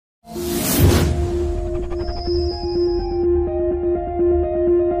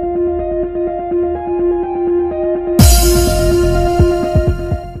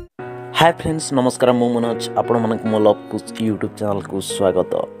Hi friends नमस्कार मु मनोज आपण मानक मो लव खुश यूट्यूब चैनल को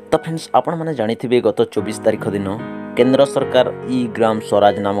स्वागत। तो फ्रेंड्स आपण माने जानिथिबे गत 24 तारिख दिन केंद्र सरकार ई ग्राम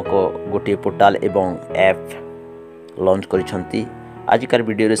स्वराज नामक गोटे पोर्टाल एवं ऐप लॉन्च करिसंती। आजिकार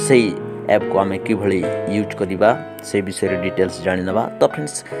वीडियो रे सेही ऐप को आमे किभली यूज करिबा से विषय रे डिटेल्स जानि नबा। तो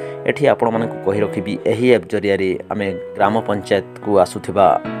फ्रेंड्स एठी आपण मानक कहि रखिबी एही ऐप जरिया रे आमे ग्राम पंचायत को आसुथिबा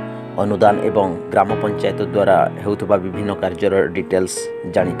अनुदान एवं ग्राम पंचायत द्वारा होउथबा विभिन्न कार्यर डिटेल्स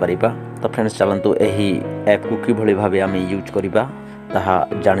जानि परिबा। तो फ्रेंड्स चलंतु एही ऐप को किभली भाबे आमे यूज करिबा ताहा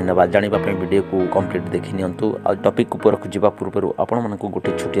जानि नबा। जानिबा पय वीडियो को कंप्लीट देखि नियंतु। आ टॉपिक ऊपर को जिबा पूर्व आपण मानकु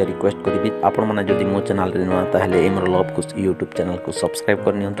गोटे छोटिया रिक्वेस्ट करिबी, आपण माने जदि मो चैनल रे नवा ताहले एमर लव खुश यूट्यूब चैनल को सब्सक्राइब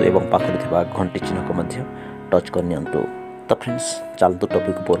कर नियंतु एवं पाखरे थिबा घंटी चिन्ह को मध्य टच कर नियंतु। तो फ्रेंड्स चलंतु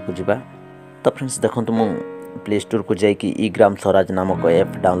टॉपिक ऊपर को जिबा। तो फ्रेंड्स देखंतु मु प्ले स्टोर को जाइए ई ग्राम स्वराज नामक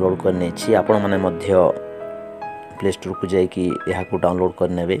ऐप डाउनलोड करने आपण माने मध्य प्ले स्टोर को जाइए यह को डाउनलोड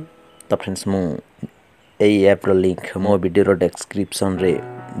करने। तो फ्रेंड्स मु एई ऐप रो लिंक मो वीडियो रो डिस्क्रिप्शन रे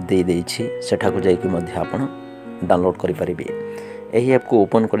दे देछि, सेठा को जाइए मध्य आपण डाउनलोड करि परिबे। एही ऐप को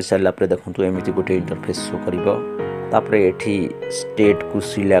ओपन कर सारला पर देखंतु एमिति गोटे इंटरफेस शो करिवो। तापरे एठी स्टेट को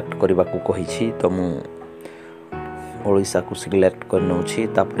सिलेक्ट करबा को कहिछि, तो मु ओडिशा को सिलेक्ट करनौछि।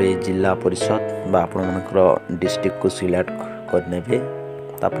 तापरे जिला परिषद बा आपण मनकर डिस्ट्रिक्ट को सिलेक्ट करनेबे।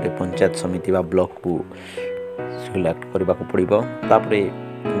 तापरे पंचायत समिति बा ब्लॉक को सिलेक्ट करबा को पड़िबो। तापरे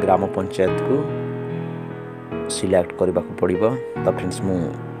ग्राम पंचायत को सिलेक्ट करबा को पड़िबो। तो फ्रेंड्स मु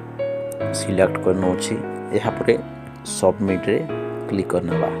सिलेक्ट करनौछि। एहा परे सबमिट रे क्लिक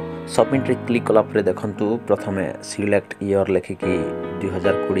करनबा। सबमिट रे क्लिक कला परे देखंतु प्रथमे सिलेक्ट ईयर लेखिकी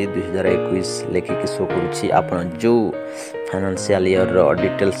 2020-2021 लेखिकी शो करूछि। आपण जो फाइनेंशियल ईयर रो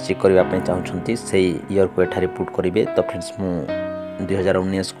डिटेल्स चेक करबा पय चाहउछंती सेही ईयर को एठारे पुट करिवे। तो फ्रेंड्स मु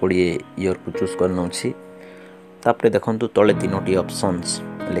 2019-20 ईयर को चूज करनौछि। तापरे देखंतु तळे तीनोटी options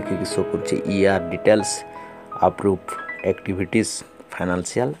लेखिकी show करूछि year details, approved activities,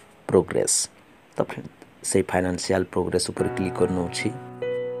 financial progress. तो फ्रेंड्स से फाइनेंशियल प्रोग्रेस ऊपर क्लिक करनौछि।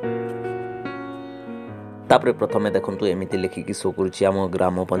 तापरे प्रथमे देखंतु एमिति लेखिकी शो करूछि आम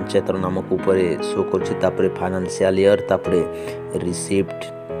ग्राम पंचायत नाम को ऊपर शो करूछि। तापरे फाइनेंशियल ईयर, तापरे रिसीव्ड,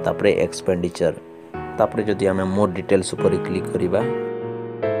 तापरे एक्सपेंडिचर। तापरे जदि आमे मोर डिटेल्स ऊपर क्लिक करिबा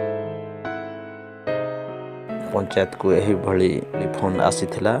पंचायत को एही भली fund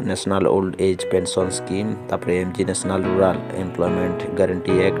आसीथिला national old age pension scheme, तापरे MG national rural employment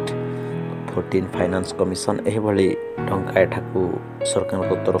guarantee act 14 finance commission एही भली टंका एठाकू सरकार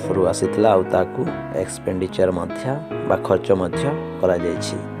को तरफ रु आसीथिला आ ताकू एक्सपेंडिचर मध्य बा खर्च मध्य करा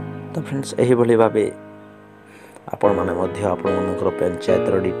जायछि। तो फ्रेंड्स एही भली भाबे आपण माने मध्य आपण मनकर पंचायत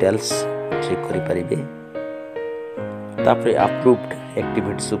रो डिटेल्स चेक करि परिबे। तापरे अप्रूव्ड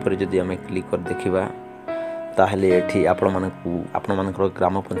एक्टिविटीज ऊपर जदि हमें क्लिक कर देखिबा ताहले एठी आपण मानकर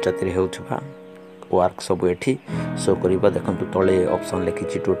ग्राम पंचायत रे हेउथबा वर्क सब एठी शो करिबा। देखंतु तळे ऑप्शन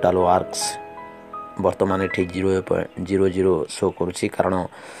लेखिछि टोटल वर्क्स वर्तमान एठी 0.00 शो करूछि, कारण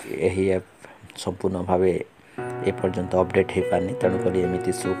एही ऐप संपूर्ण भावे ए पर्यंत अपडेट हे पानी, तण करी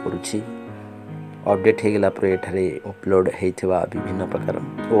एमिति शो करूछि। अपडेट हे गेला पर एठारे अपलोड हेइथिबा विभिन्न प्रकार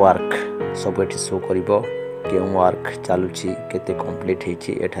वर्क सब एठी शो करिवो। केउ वर्क चालुछि, केते कंप्लीट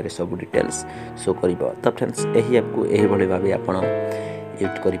हेछि, एठारे सब डिटेल्स शो करिवो। तो फ्रेंड्स एही ऐप को एही भली भाबे आपण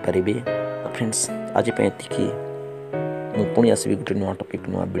यूज करि परिबे। तो फ्रेंड्स आज पे एतिकी मु पुणी आसीबी गोटे नुआ टॉपिक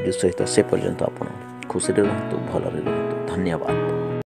नुआ वीडियो सहित। से पर्यंत आपण खुशी रे रहंतु, भल रे रहंतु। धन्यवाद।